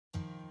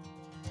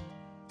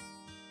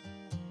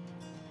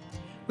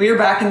We are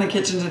back in the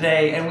kitchen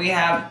today and we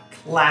have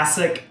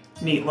classic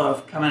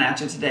meatloaf coming at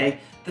you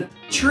today. The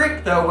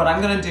trick though, what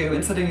I'm gonna do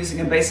instead of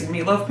using a basic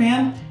meatloaf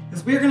pan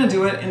is we're gonna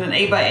do it in an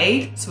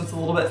 8x8 so it's a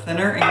little bit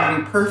thinner and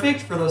it'll be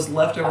perfect for those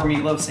leftover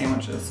meatloaf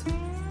sandwiches.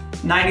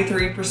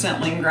 93%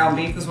 lean ground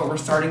beef is what we're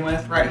starting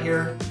with right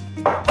here.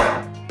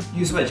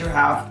 Use what you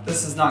have.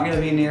 This is not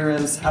gonna be near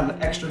as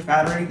have extra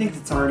fat or anything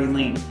because it's already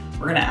lean.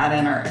 We're gonna add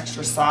in our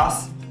extra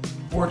sauce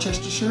or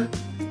Worcestershire.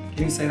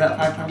 Can you say that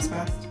 5 times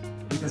fast?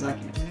 Because I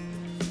can't.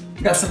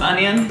 We've got some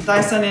onion,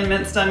 diced onion,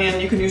 minced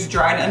onion. You can use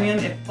dried onion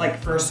if, like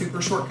for a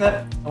super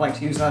shortcut. I like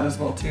to use that as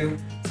well too.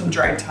 Some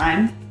dried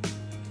thyme.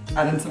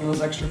 Add in some of those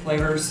extra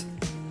flavors.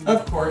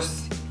 Of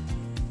course,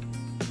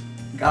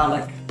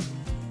 garlic.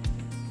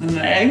 And an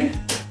egg.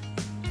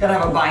 Gotta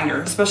have a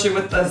binder, especially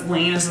with as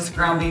lean as this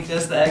ground beef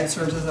is, the egg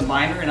serves as a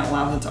binder and it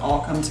allows it to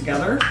all come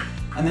together.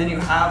 And then you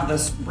have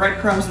this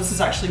breadcrumbs. This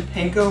is actually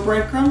panko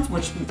breadcrumbs,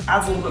 which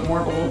adds a little bit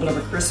more of a little bit of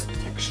a crisp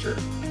texture.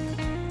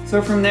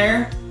 So from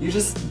there, you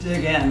just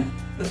dig in.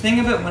 The thing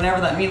of it,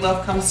 whenever that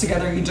meatloaf comes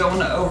together, you don't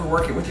want to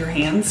overwork it with your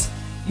hands.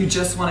 You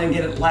just want to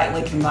get it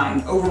lightly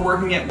combined.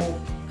 Overworking it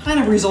will kind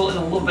of result in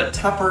a little bit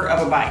tougher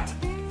of a bite.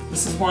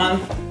 This is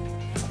one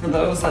for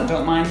those that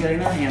don't mind getting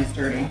their hands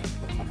dirty.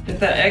 Get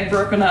that egg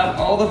broken up,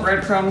 all the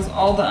breadcrumbs,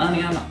 all the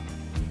onion,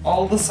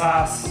 all the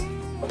sauce,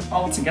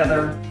 all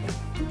together.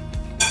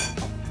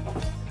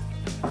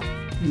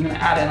 I'm gonna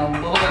add in a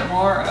little bit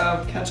more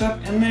of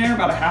ketchup in there,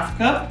 about a ½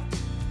 cup.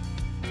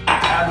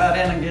 Add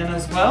that in again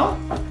as well.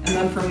 And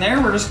then from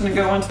there, we're just gonna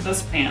go into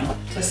this pan.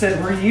 As I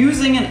said, we're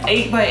using an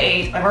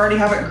 8x8. I already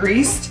have it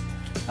greased,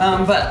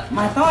 but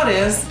my thought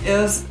is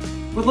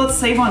well, let's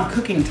save on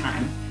cooking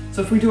time.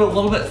 So if we do a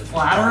little bit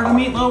flatter of a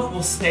meatloaf,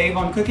 we'll save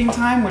on cooking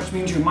time, which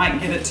means you might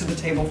get it to the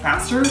table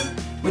faster,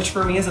 which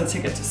for me is a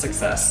ticket to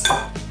success.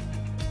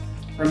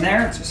 From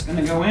there, it's just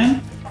gonna go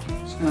in.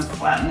 Just gonna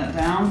flatten it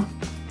down.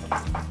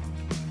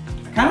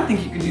 I kind of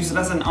think you could use it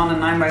as on a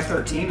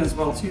 9x13 as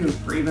well too,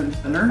 for even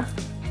thinner,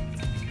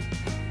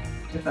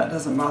 if that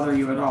doesn't bother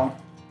you at all.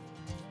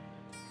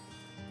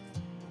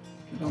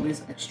 Get all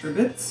these extra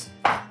bits.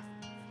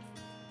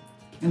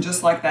 And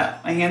just like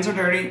that, my hands are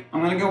dirty.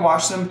 I'm gonna go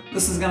wash them.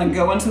 This is gonna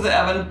go into the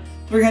oven,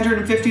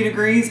 350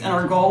 degrees, and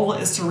our goal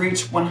is to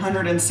reach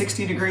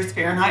 160 degrees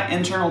Fahrenheit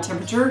internal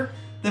temperature.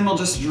 Then we'll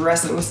just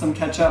dress it with some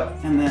ketchup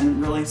and then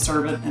really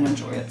serve it and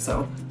enjoy it.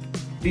 So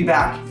be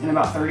back in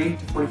about 30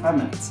 to 45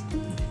 minutes.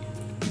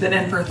 Been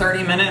in for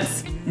 30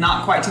 minutes,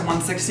 not quite to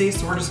 160,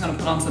 so we're just gonna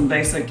put on some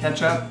basic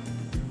ketchup.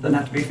 Doesn't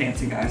have to be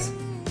fancy, guys.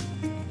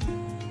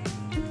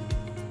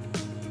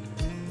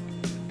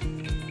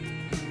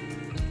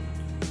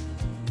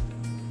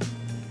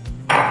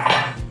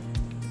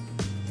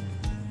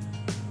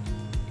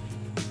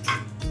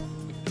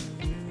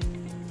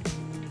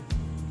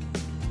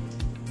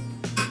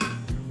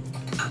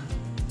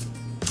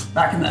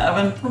 Back in the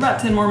oven for about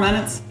 10 more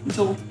minutes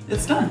until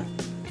it's done.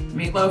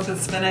 Meatloaf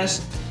is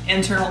finished.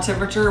 Internal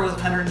temperature was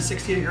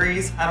 160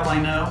 degrees. How do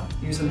I know?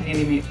 Using a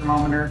handy meat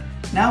thermometer.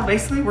 Now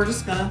basically we're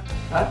just gonna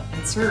cut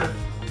and serve.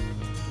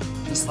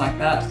 Just like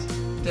that.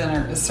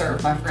 Dinner is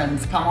served, my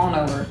friends. Come on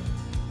over.